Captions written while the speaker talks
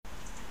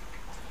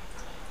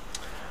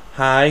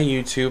Hi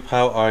YouTube,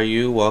 how are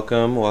you?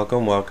 Welcome,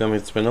 welcome, welcome.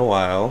 It's been a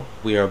while.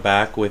 We are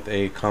back with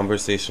a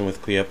conversation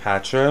with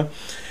Cleopatra,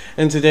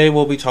 and today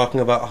we'll be talking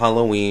about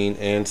Halloween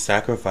and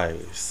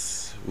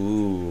sacrifice.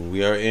 Ooh,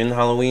 we are in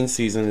Halloween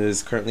season. It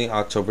is currently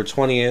October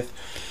 20th,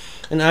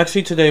 and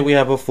actually today we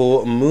have a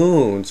full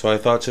moon, so I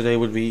thought today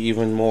would be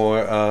even more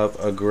of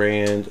a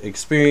grand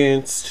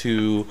experience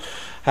to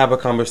have a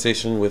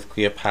conversation with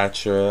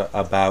Cleopatra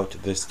about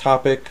this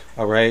topic.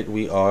 Alright,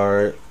 we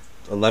are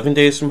 11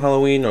 days from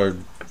Halloween, or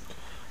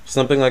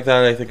something like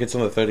that. I think it's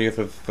on the 30th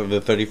or the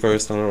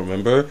 31st. I don't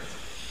remember.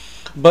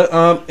 But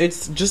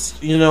it's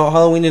just,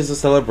 Halloween is a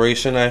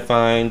celebration, I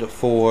find,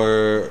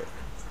 for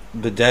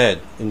the dead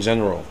in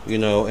general.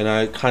 And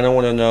I kind of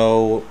want to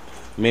know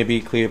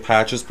maybe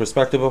Cleopatra's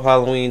perspective of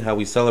Halloween, how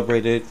we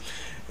celebrate it,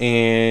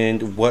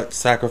 and what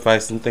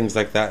sacrifice and things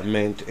like that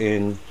meant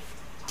in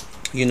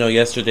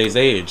yesterday's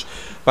age.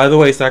 By the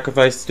way,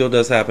 sacrifice still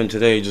does happen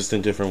today, just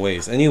in different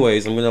ways.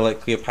 Anyways, I'm gonna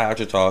let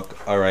Cleopatra talk,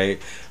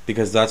 alright,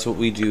 because that's what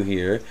we do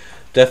here.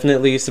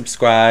 Definitely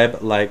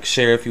subscribe, like,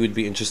 share if you would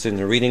be interested in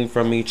a reading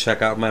from me.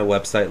 Check out my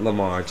website,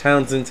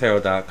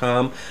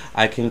 LamarTownsendTarot.com.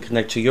 I can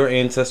connect to your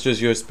ancestors,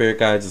 your spirit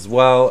guides as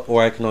well,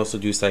 or I can also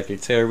do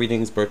psychic tarot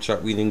readings, birth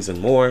chart readings, and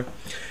more.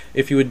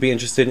 If you would be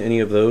interested in any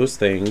of those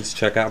things,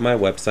 check out my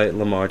website,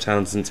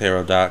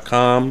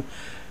 LamarTownsendTarot.com.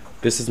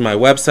 This is my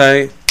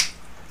website.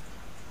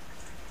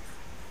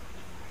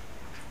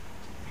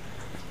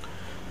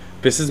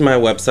 This is my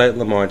website,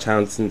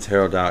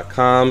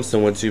 LamarTownsendTarot.com. So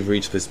once you've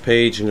reached this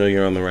page, you know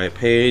you're on the right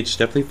page.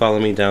 Definitely follow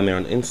me down there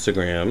on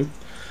Instagram.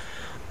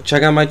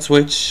 Check out my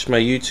Twitch, my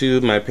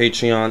YouTube, my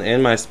Patreon,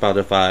 and my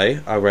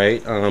Spotify.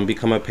 Alright,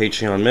 become a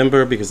Patreon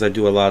member because I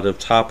do a lot of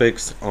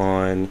topics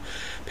on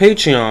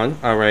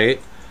Patreon.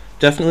 Alright.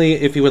 Definitely,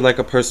 if you would like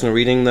a personal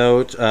reading,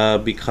 though,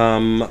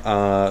 become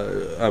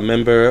a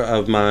member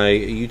of my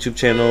YouTube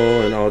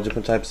channel and all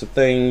different types of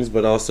things.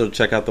 But also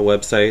check out the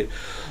website,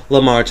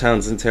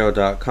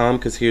 LamarTownsendTarot.com,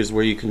 because here's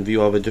where you can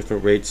view all the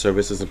different rates,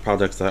 services, and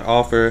products I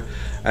offer.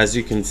 As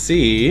you can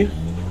see,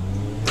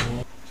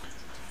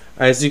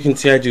 I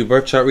do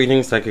birth chart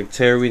readings, psychic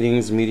tarot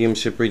readings,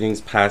 mediumship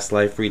readings, past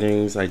life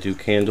readings. I do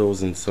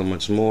candles and so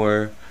much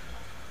more.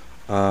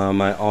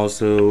 I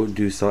also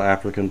do sell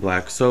African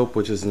black soap,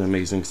 which is an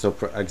amazing soap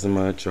for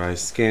eczema, dry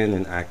skin,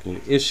 and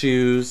acne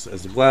issues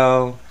as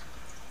well.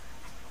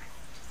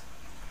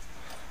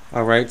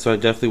 Alright, so I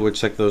definitely would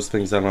check those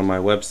things out on my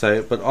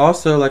website. But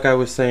also, like I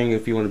was saying,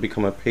 if you want to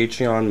become a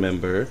Patreon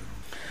member,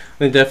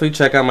 then definitely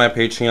check out my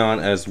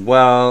Patreon as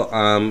well.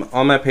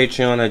 On my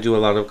Patreon, I do a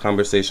lot of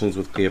conversations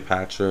with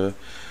Cleopatra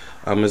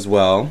as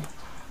well.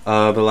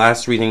 The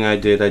last reading I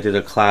did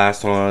a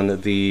class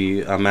on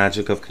the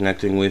magic of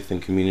connecting with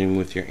and communing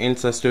with your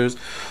ancestors,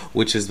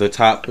 which is the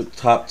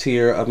top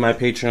tier of my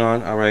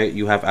Patreon. Alright,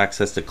 you have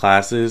access to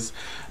classes.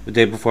 The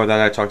day before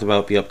that, I talked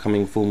about the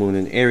upcoming full moon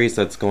in Aries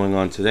that's going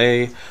on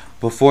today.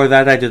 Before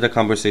that, I did a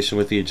conversation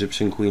with the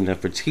Egyptian Queen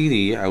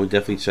Nefertiti. I would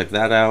definitely check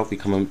that out,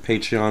 become a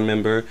Patreon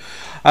member.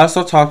 I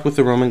also talked with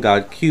the Roman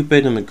god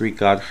Cupid and the Greek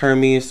god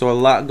Hermes, so a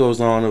lot goes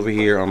on over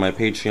here on my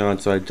Patreon,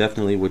 so I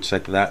definitely would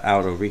check that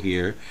out over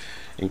here.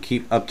 And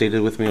keep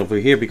updated with me over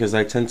here because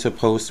I tend to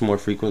post more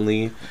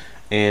frequently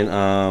and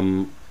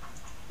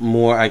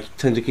I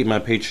tend to keep my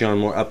Patreon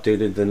more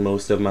updated than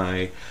most of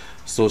my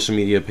social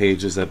media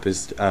pages at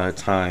this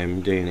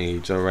time, day and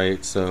age.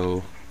 Alright,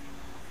 so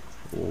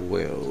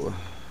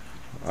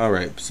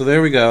alright, so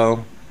there we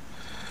go.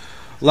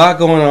 A lot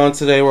going on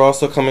today. We're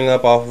also coming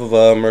up off of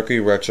a Mercury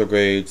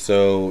retrograde,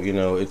 so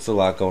it's a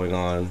lot going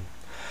on.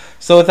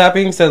 So with that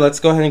being said, let's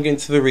go ahead and get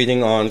into the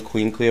reading on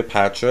Queen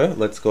Cleopatra.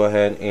 Let's go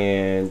ahead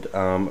and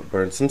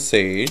burn some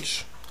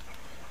sage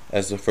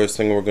as the first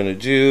thing we're going to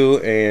do.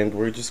 And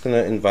we're just going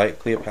to invite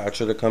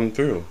Cleopatra to come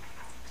through.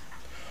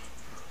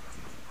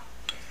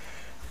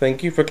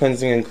 Thank you for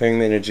cleansing and clearing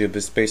the energy of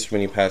this space from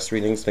any past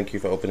readings. Thank you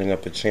for opening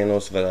up the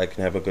channel so that I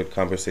can have a good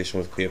conversation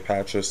with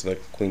Cleopatra, so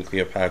that Queen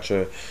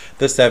Cleopatra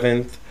the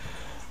 7th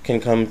can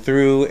come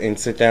through and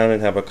sit down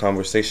and have a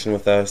conversation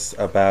with us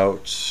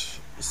about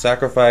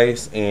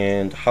sacrifice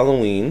and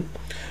Halloween.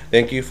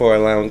 Thank you for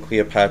allowing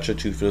Cleopatra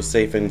to feel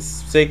safe and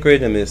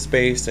sacred in this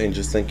space, and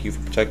just thank you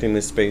for protecting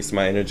this space,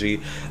 my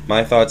energy,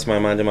 my thoughts, my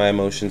mind, and my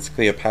emotions,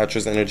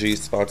 Cleopatra's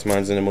energies, thoughts,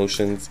 minds, and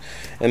emotions,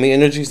 and the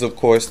energies, of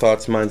course,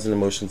 thoughts, minds, and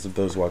emotions of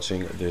those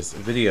watching this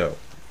video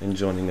and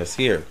joining us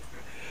here.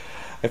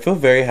 I feel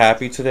very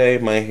happy today.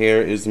 My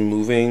hair is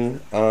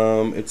moving.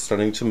 It's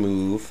starting to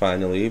move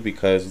finally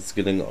because it's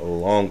getting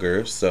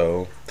longer,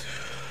 so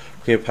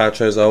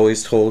Cleopatra has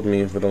always told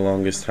me for the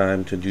longest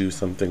time to do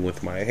something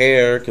with my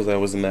hair because I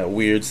was in that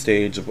weird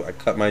stage of I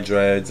cut my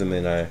dreads and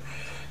then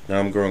now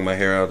I'm growing my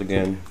hair out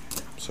again.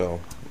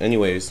 So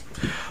anyways,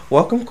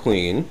 welcome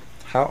Queen.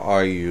 How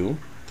are you?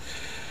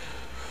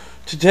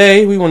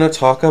 Today we want to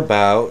talk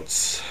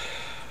about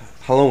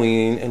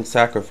Halloween and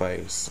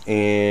sacrifice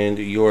and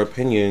your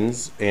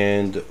opinions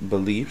and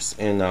beliefs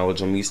and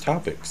knowledge on these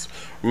topics.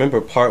 Remember,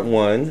 part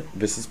 1,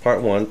 this is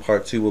part 1.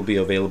 Part 2 will be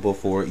available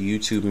for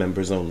YouTube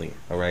members only,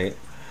 alright?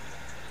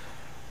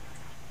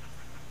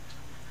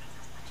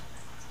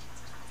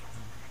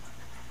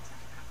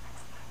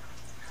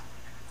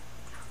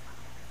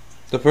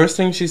 The first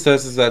thing she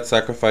says is that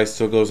sacrifice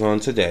still goes on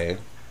today.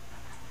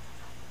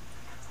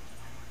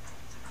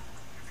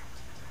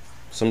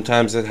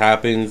 Sometimes it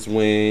happens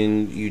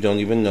when you don't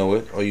even know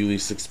it or you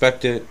least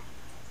expect it.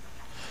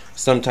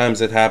 Sometimes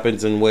it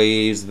happens in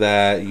ways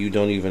that you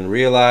don't even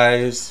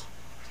realize.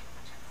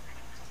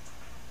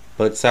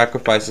 But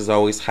sacrifice is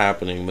always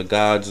happening. The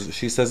gods,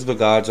 she says the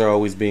gods are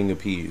always being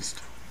appeased.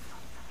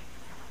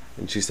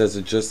 And she says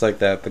it just like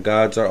that. The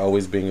gods are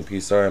always being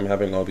appeased. Sorry, I'm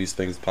having all these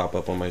things pop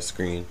up on my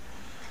screen.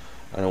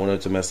 I don't want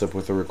it to mess up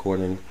with the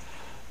recording.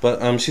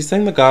 But she's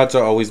saying the gods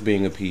are always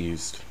being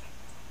appeased.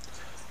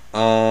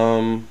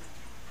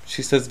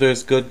 She says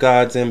there's good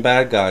gods and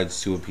bad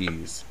gods to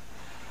appease.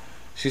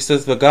 She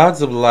says the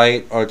gods of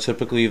light are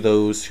typically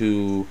those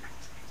who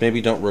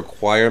maybe don't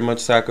require much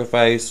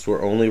sacrifice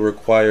or only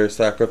require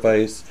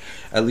sacrifice.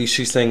 At least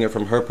she's saying it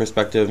from her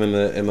perspective in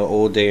the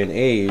old day and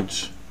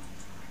age.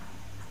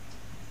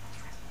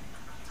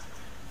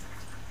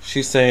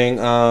 She's saying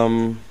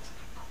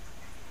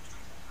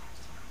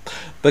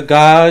the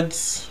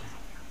gods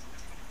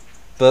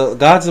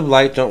of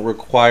light don't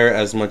require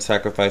as much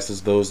sacrifice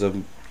as those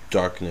of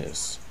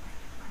darkness.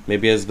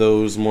 Maybe as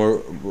those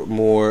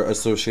more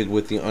associated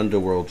with the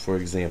underworld, for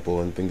example,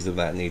 and things of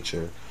that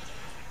nature.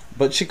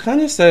 But she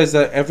kind of says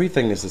that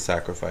everything is a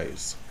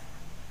sacrifice.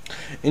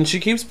 And she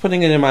keeps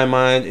putting it in my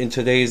mind in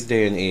today's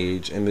day and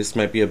age, and this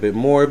might be a bit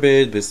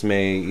morbid, this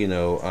may,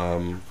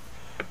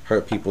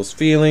 hurt people's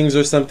feelings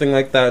or something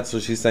like that, so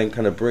she's saying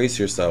kind of brace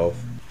yourself.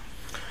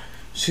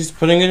 She's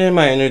putting it in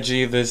my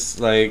energy, this,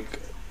 like,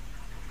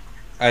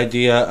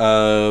 idea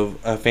of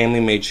a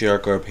family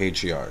matriarch or a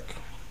patriarch.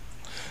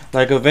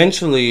 Like,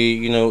 eventually,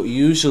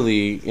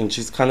 usually, and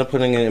she's kind of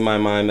putting it in my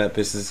mind that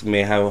this is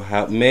may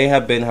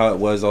have been how it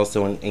was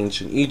also in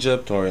ancient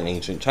Egypt or in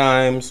ancient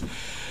times,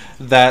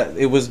 that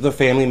it was the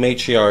family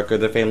matriarch or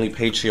the family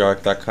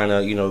patriarch that kind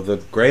of,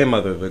 the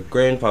grandmother, the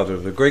grandfather,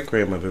 the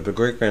great-grandmother, the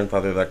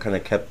great-grandfather that kind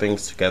of kept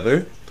things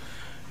together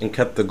and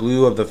kept the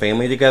glue of the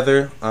family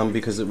together,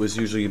 because it was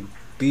usually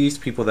these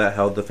people that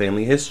held the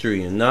family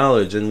history and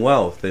knowledge and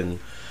wealth, and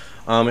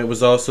it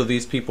was also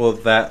these people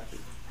that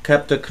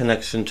kept a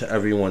connection to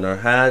everyone or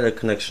had a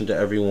connection to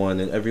everyone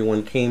and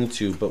everyone came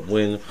to. But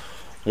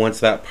once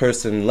that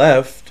person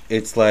left,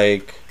 it's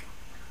like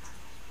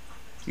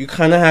you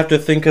kind of have to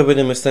think of it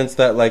in a sense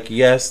that, like,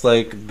 yes,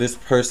 like, this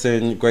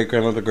person,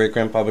 great-grandmother,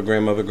 great-grandfather,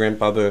 grandmother,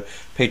 grandfather,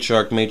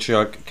 patriarch,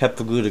 matriarch, kept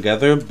the glue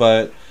together,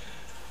 but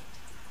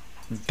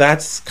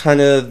that's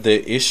kind of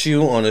the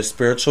issue on a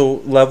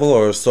spiritual level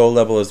or a soul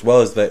level as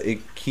well, is that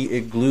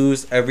it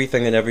glues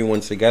everything and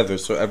everyone together,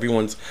 so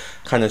everyone's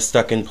kind of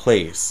stuck in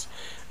place.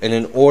 And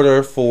in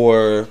order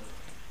for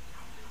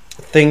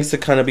things to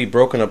kind of be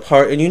broken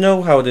apart, and you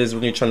know how it is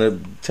when you're trying to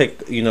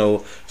take,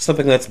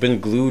 something that's been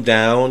glued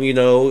down,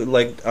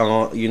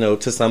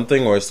 to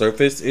something or a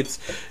surface, it's,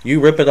 you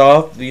rip it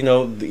off,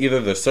 either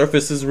the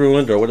surface is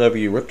ruined or whatever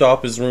you ripped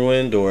off is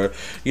ruined, or,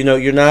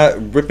 you're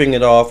not ripping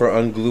it off or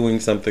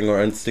ungluing something or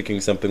unsticking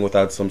something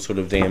without some sort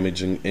of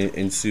damage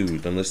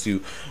ensued, unless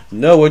you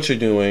know what you're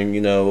doing,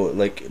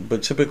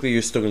 but typically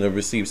you're still going to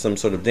receive some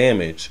sort of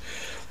damage.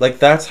 Like,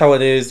 that's how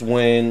it is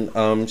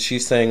when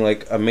she's saying,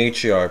 like, a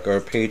matriarch or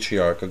a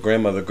patriarch, a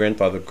grandmother,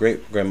 grandfather,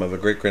 great-grandmother,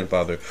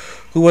 great-grandfather,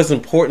 who was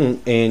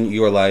important in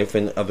your life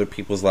and other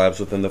people's lives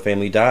within the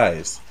family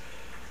dies.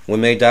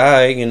 When they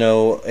die,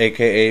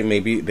 aka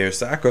maybe they're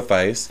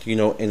sacrificed, in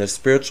a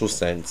spiritual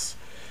sense,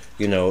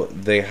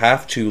 they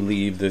have to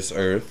leave this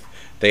earth.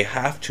 They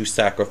have to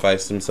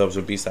sacrifice themselves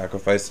or be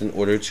sacrificed in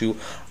order to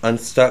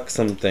unstuck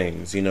some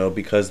things,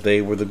 because they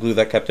were the glue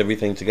that kept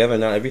everything together.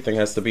 Now everything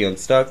has to be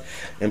unstuck,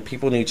 and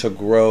people need to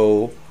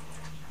grow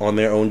on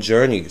their own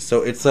journey.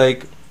 So it's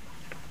like,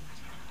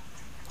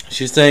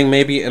 she's saying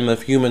maybe in the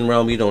human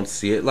realm you don't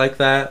see it like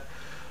that,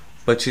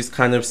 but she's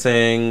kind of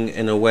saying,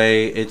 in a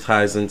way, it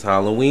ties into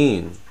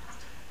Halloween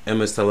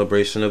and the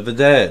celebration of the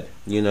dead,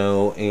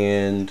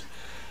 and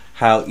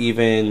how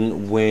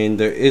even when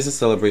there is a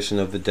celebration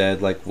of the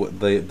dead, like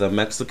the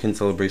Mexican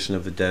celebration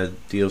of the dead,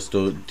 Dios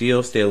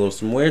de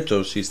los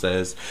Muertos, she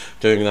says,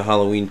 during the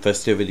Halloween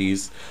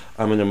festivities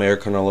in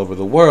America and all over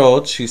the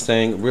world, she's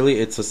saying really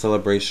it's a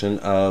celebration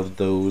of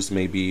those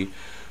maybe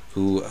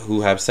who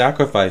have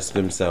sacrificed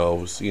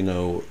themselves, in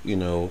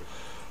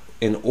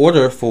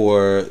order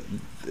for,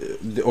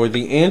 or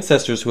the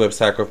ancestors who have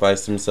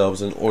sacrificed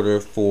themselves in order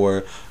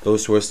for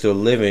those who are still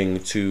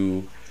living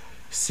to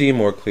see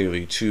more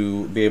clearly,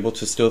 to be able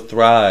to still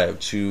thrive,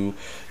 to,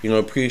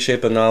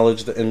 appreciate the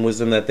knowledge and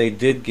wisdom that they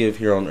did give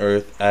here on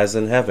earth as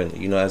in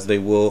heaven, as they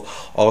will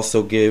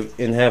also give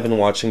in heaven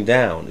watching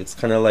down. It's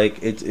kind of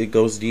like, it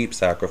goes deep,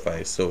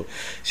 sacrifice. So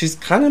she's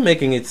kind of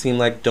making it seem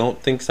like,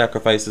 don't think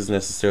sacrifice is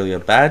necessarily a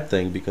bad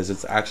thing, because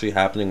it's actually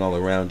happening all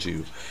around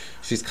you.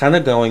 She's kind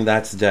of going,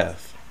 that's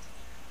death.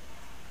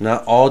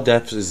 Not all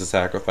death is a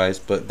sacrifice,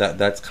 but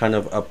that's kind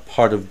of a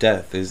part of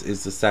death,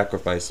 is the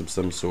sacrifice of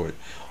some sort.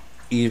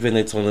 Even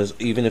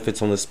if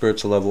it's on a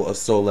spiritual level, a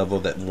soul level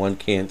that one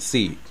can't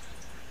see.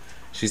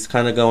 She's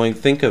kind of going,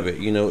 think of it.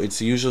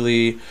 It's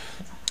usually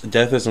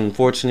Death is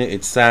unfortunate,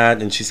 it's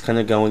sad, and she's kind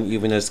of going,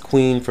 even as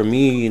queen. For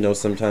me,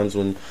 sometimes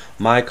when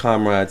my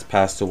comrades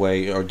passed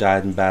away or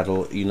died in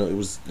battle, it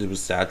was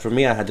sad for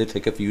me. I had to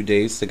take a few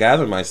days to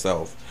gather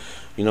myself.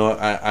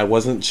 I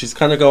wasn't, she's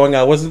kind of going,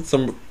 I wasn't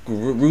some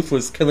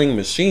ruthless killing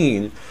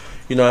machine.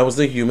 I was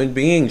a human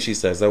being, she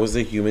says. I was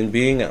a human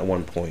being at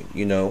one point,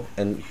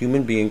 and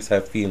human beings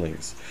have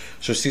feelings.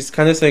 So she's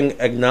kind of saying,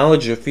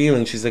 acknowledge your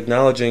feelings. She's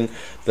acknowledging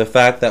the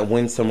fact that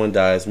when someone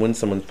dies, when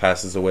someone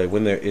passes away,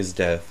 when there is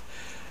death,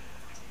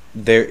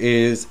 there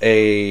is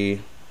a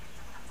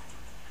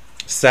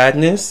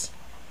sadness,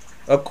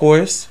 of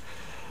course,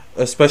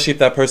 especially if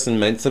that person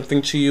meant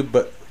something to you,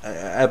 but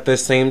at the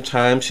same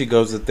time, she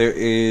goes that there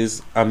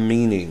is a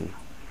meaning,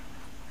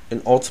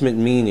 an ultimate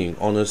meaning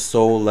on a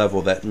soul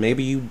level that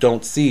maybe you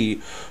don't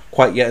see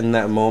quite yet in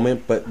that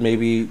moment, but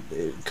maybe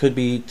it could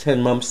be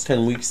 10 months,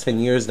 10 weeks,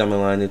 10 years down the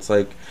line. It's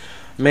like,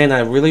 man, I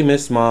really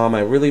miss mom. I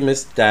really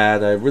miss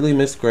dad. I really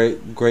miss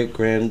great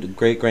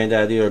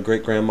granddaddy or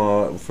great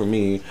grandma. For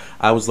me,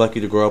 I was lucky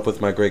to grow up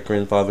with my great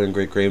grandfather and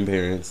great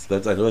grandparents. I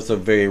know that's a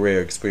very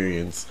rare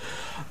experience.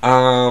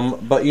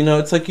 But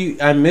it's like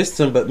I missed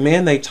them. But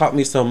man, they taught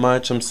me so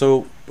much. I'm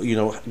so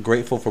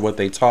grateful for what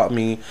they taught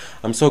me.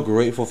 I'm so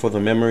grateful for the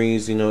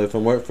memories. If it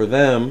weren't for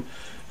them,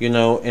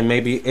 and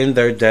maybe in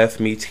their death,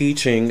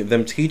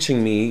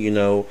 teaching me,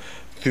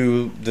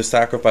 through the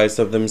sacrifice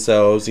of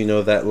themselves,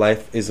 that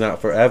life is not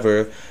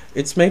forever.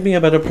 It's made me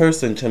a better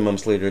person 10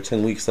 months later,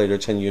 10 weeks later,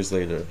 10 years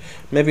later.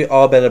 Maybe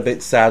all been a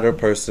bit sadder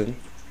person,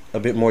 a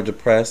bit more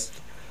depressed,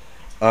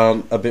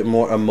 a bit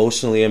more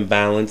emotionally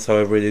imbalanced,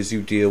 however it is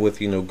you deal with,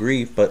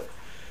 grief. But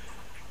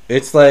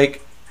it's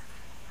like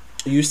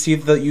you see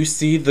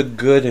the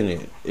good in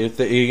it. If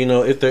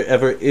there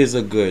ever is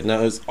a good. Now,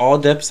 is all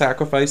death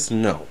sacrifice?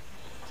 No.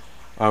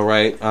 All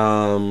right.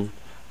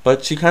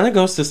 But she kind of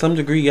goes to some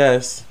degree,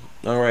 yes.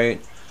 All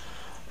right.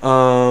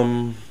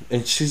 And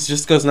she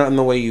just goes, not in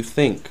the way you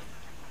think.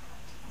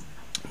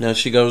 Now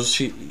she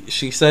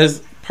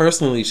says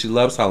personally she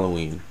loves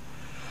Halloween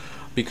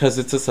because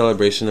it's a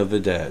celebration of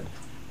the dead.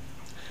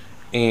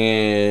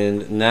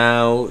 And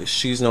now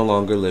she's no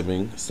longer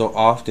living, so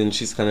often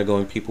she's kind of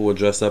going, people will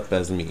dress up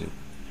as me,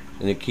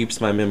 and it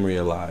keeps my memory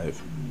alive.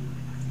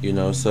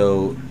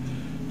 So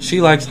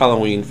she likes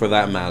Halloween for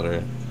that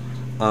matter.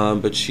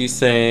 But she's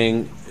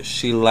saying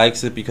she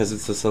likes it because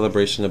it's a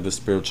celebration of the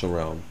spiritual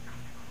realm.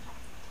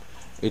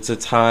 It's a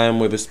time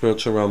where the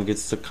spiritual realm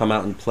gets to come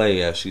out and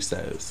play, as she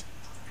says.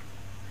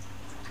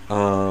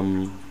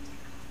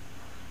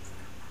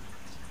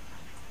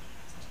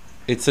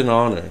 It's an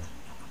honor.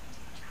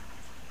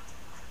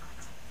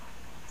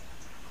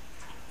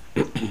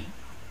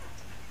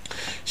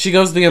 She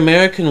goes, the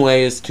American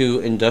way is to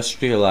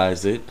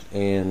industrialize it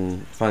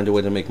and find a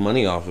way to make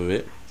money off of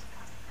it.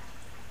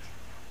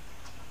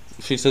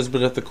 She says,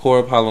 but at the core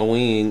of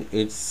Halloween,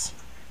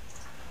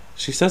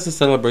 she says, a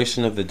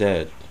celebration of the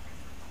dead.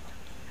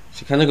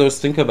 She kind of goes,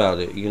 think about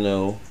it,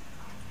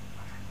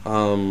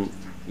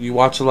 you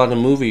watch a lot of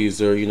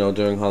movies or,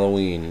 during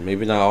Halloween.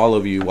 Maybe not all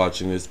of you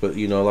watching this, but,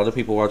 a lot of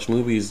people watch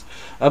movies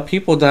of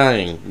people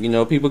dying,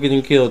 people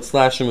getting killed,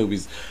 slasher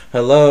movies.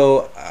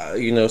 Hello,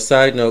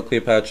 side note,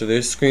 Cleopatra,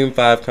 there's Scream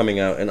 5 coming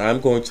out, and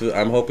I'm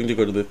hoping to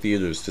go to the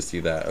theaters to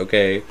see that,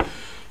 okay?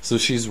 So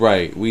she's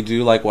right. We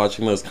do like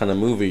watching those kind of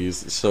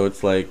movies. So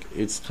it's like,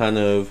 it's kind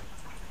of...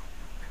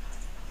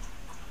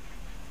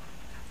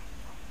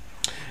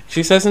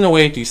 She says in a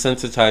way it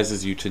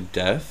desensitizes you to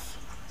death.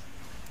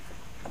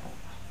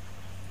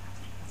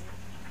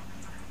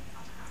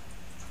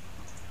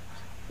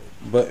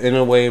 But in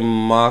a way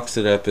mocks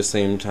it at the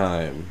same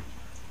time.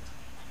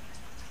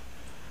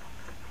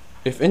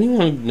 If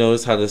anyone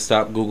knows how to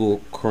stop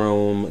Google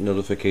Chrome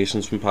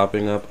notifications from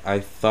popping up, I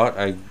thought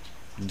I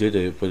did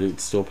it, but it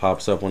still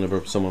pops up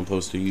whenever someone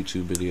posts a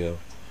YouTube video.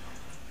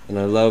 And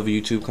I love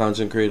YouTube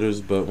content creators,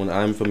 but when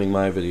I'm filming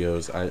my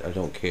videos, I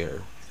don't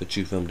care that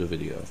you filmed a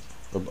video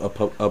or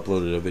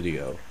uploaded a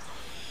video,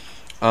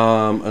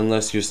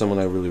 unless you're someone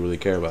I really, really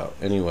care about.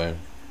 Anyway,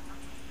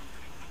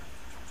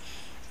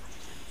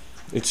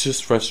 it's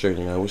just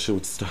frustrating. I wish it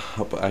would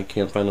stop. I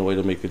can't find a way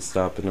to make it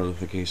stop the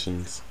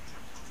notifications.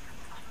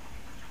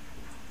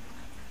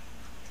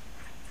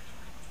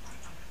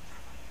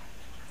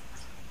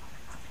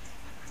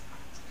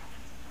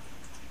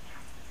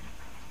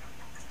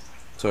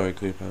 Sorry,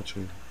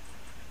 Cleopatra.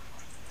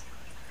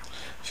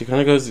 She kind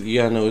of goes,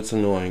 yeah, no, it's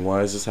annoying.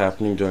 Why is this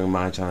happening during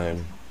my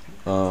time?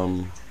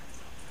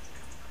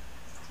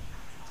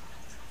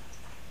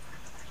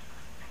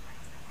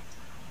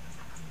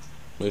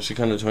 But she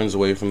kind of turns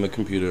away from the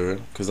computer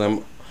because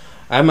I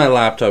have my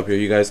laptop here.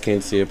 You guys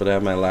can't see it, but I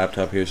have my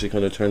laptop here. She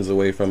kind of turns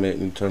away from it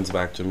and turns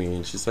back to me,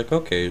 and she's like,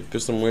 okay,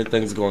 there's some weird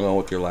things going on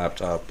with your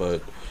laptop,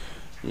 but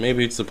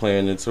maybe it's the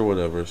planets or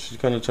whatever. She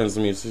kind of turns to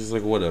me and she's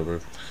like,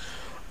 whatever.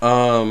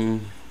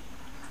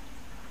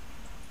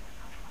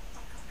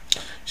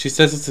 She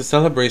says it's a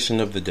celebration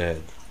of the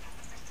dead,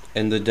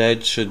 and the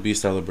dead should be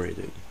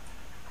celebrated.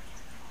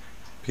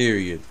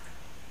 Period.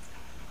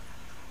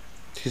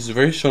 She's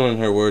very shown in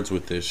her words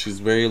with this. She's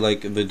very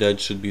like, the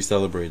dead should be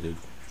celebrated.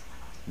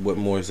 What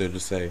more is there to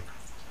say?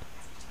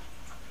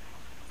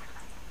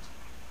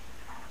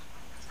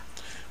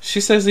 She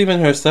says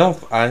even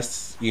herself, I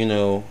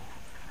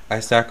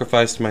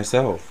sacrificed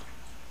myself.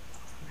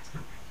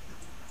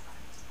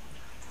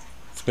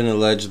 It's been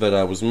alleged that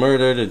I was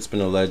murdered. It's been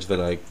alleged that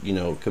I,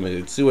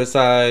 committed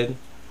suicide.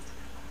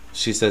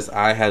 She says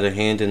I had a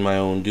hand in my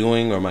own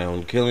doing or my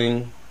own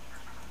killing.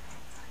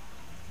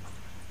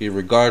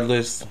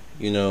 Irregardless,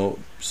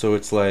 so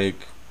it's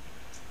like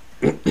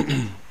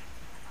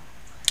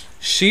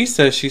she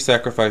says she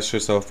sacrificed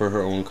herself for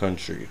her own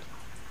country.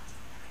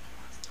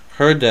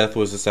 Her death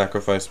was a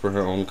sacrifice for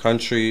her own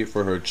country,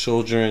 for her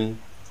children,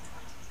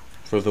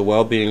 for the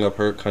well-being of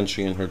her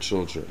country and her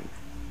children.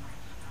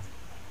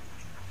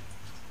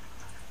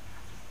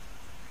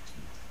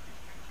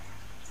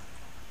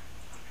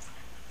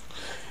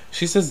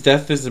 She says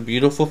death is a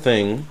beautiful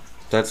thing.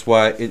 That's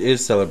why it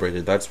is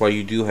celebrated. That's why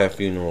you do have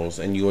funerals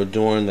and you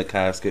adorn the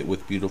casket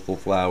with beautiful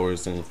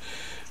flowers and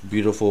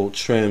beautiful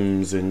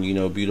trims and,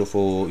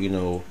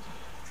 beautiful,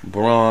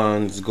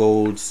 bronze,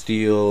 gold,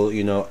 steel,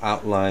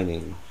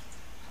 outlining.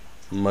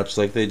 Much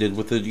like they did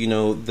with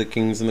the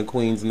kings and the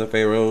queens and the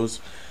pharaohs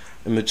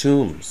and the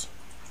tombs.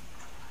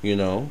 She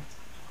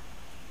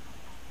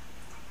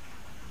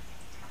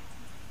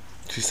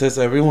says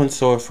everyone's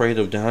so afraid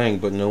of dying,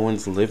 but no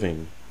one's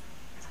living.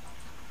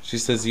 She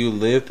says you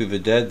live through the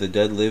dead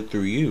live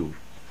through you.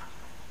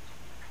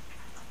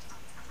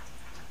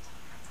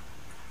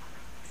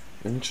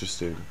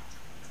 Interesting.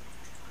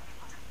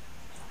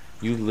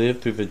 You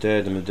live through the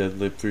dead and the dead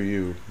live through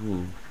you.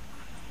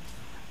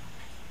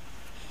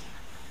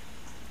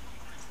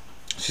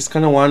 She's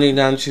kind of winding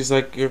down. She's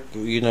like,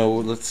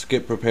 let's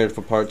get prepared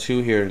for part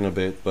 2 here in a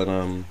bit. But,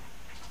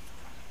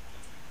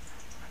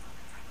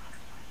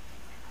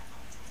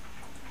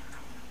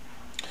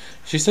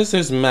 she says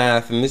there's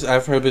math, and this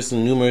I've heard this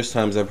numerous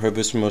times. I've heard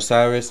this from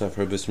Osiris, I've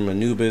heard this from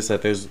Anubis,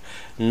 that there's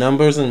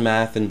numbers and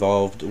math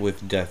involved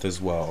with death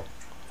as well.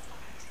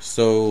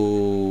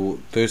 So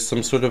there's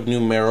some sort of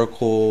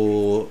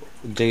numerical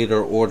data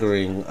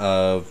ordering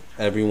of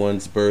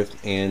everyone's birth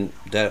and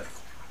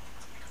death.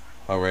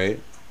 Alright?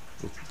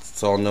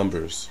 It's all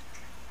numbers.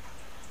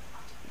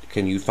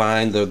 Can you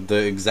find the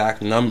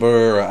exact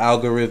number or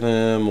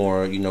algorithm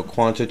or,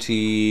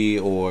 quantity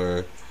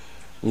or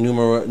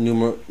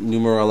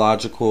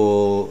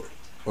numerological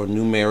or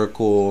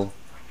numerical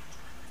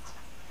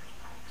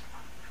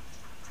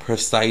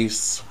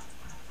precise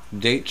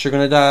date you're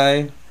gonna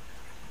die?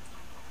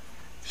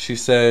 She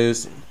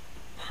says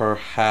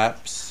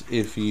perhaps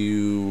if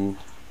you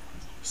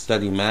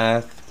study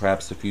math,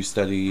 perhaps if you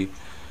study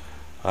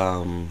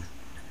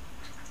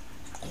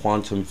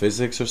quantum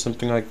physics or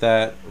something like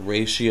that,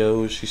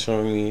 ratios she's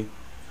showing me,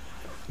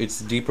 it's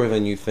deeper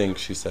than you think,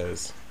 she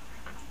says.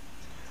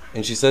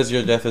 And she says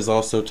your death is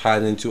also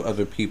tied into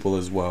other people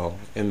as well,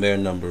 in their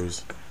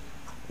numbers,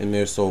 in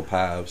their soul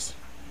paths,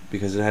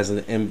 because it has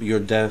your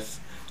deaths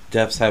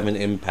have an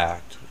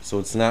impact. So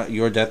it's not,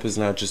 your death is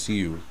not just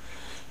you.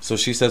 So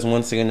she says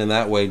once again, in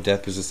that way,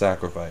 death is a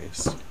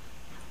sacrifice.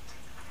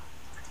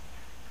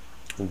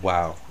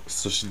 Wow.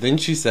 So then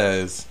she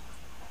says,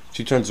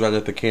 she turns right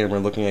at the camera,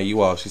 looking at you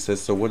all. She says,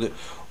 so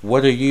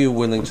what are you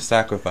willing to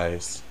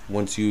sacrifice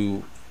once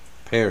you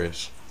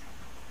perish?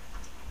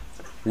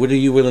 What are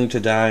you willing to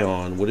die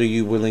on? What are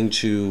you willing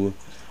to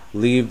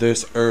leave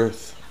this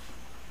earth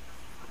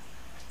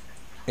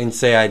and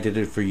say, I did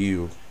it for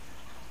you?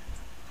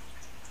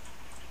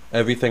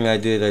 Everything I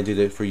did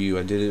it for you.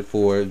 I did it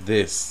for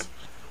this.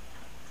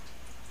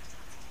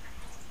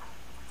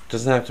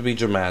 Doesn't have to be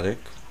dramatic.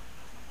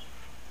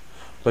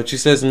 But she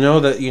says, know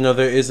that,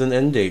 there is an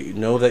end date.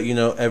 Know that,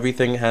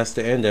 everything has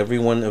to end.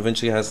 Everyone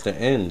eventually has to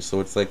end. So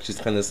it's like she's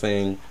kind of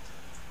saying,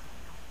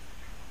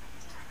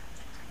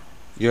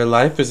 your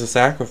life is a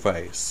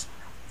sacrifice.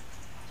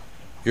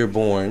 You're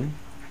born,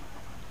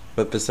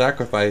 but the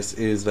sacrifice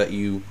is that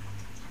you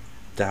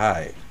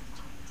die.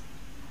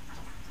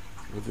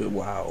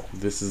 Wow,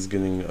 this is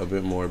getting a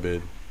bit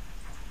morbid.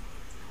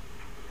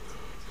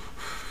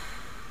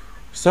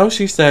 So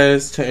she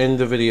says to end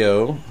the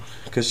video,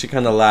 because she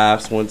kind of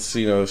laughs once,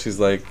 she's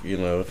like,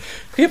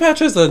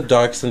 Cleopatra's a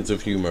dark sense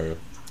of humor.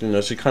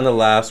 She kind of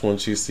laughs when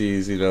she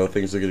sees,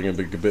 things are getting a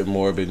bit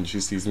morbid, and she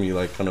sees me,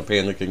 like, kind of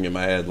panicking in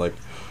my head, like,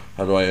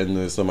 how do I end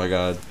this? Oh my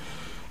god.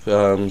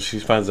 She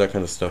finds that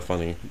kind of stuff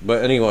funny.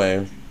 But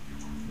anyway,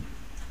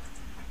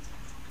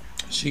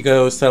 she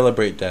goes,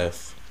 celebrate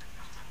death.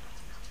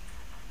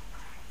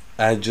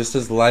 Just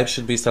as life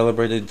should be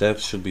celebrated,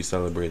 death should be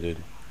celebrated.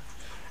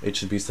 It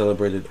should be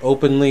celebrated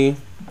openly.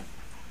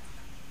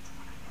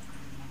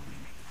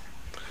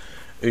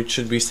 It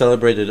should be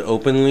celebrated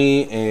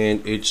openly,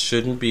 and it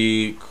shouldn't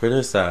be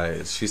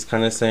criticized. She's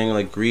kind of saying,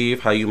 like,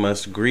 grieve how you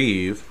must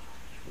grieve,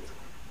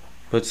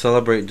 but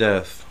celebrate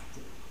death.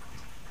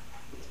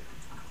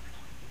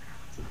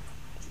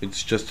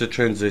 It's just a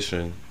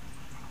transition.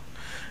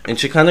 And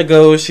she kind of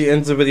goes, she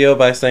ends the video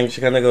by saying,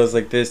 she kind of goes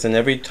like this, and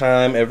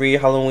every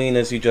Halloween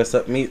as you dress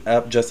up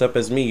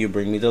as me, you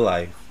bring me to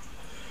life.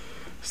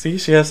 See,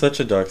 she has such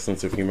a dark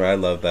sense of humor. I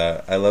love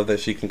that. I love that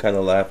she can kind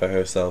of laugh at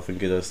herself and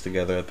get us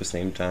together at the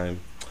same time.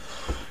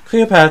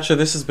 Cleopatra,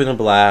 this has been a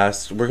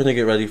blast. We're going to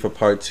get ready for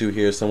part 2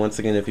 here. So once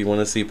again, if you want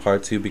to see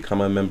part 2,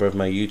 become a member of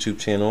my YouTube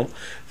channel.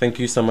 Thank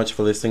you so much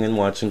for listening and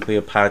watching,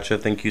 Cleopatra.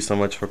 Thank you so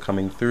much for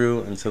coming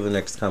through. Until the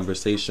next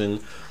conversation,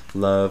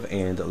 love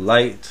and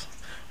light.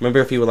 Remember,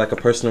 if you would like a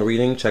personal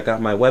reading, check out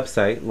my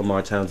website,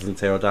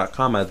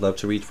 LamarTownsendTarot.com. I'd love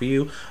to read for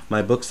you.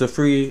 My books are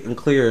free and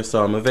clear,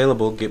 so I'm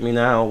available. Get me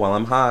now while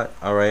I'm hot,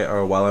 all right?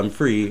 Or while I'm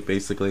free,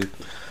 basically.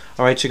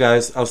 All right, you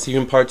guys. I'll see you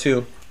in part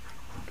 2.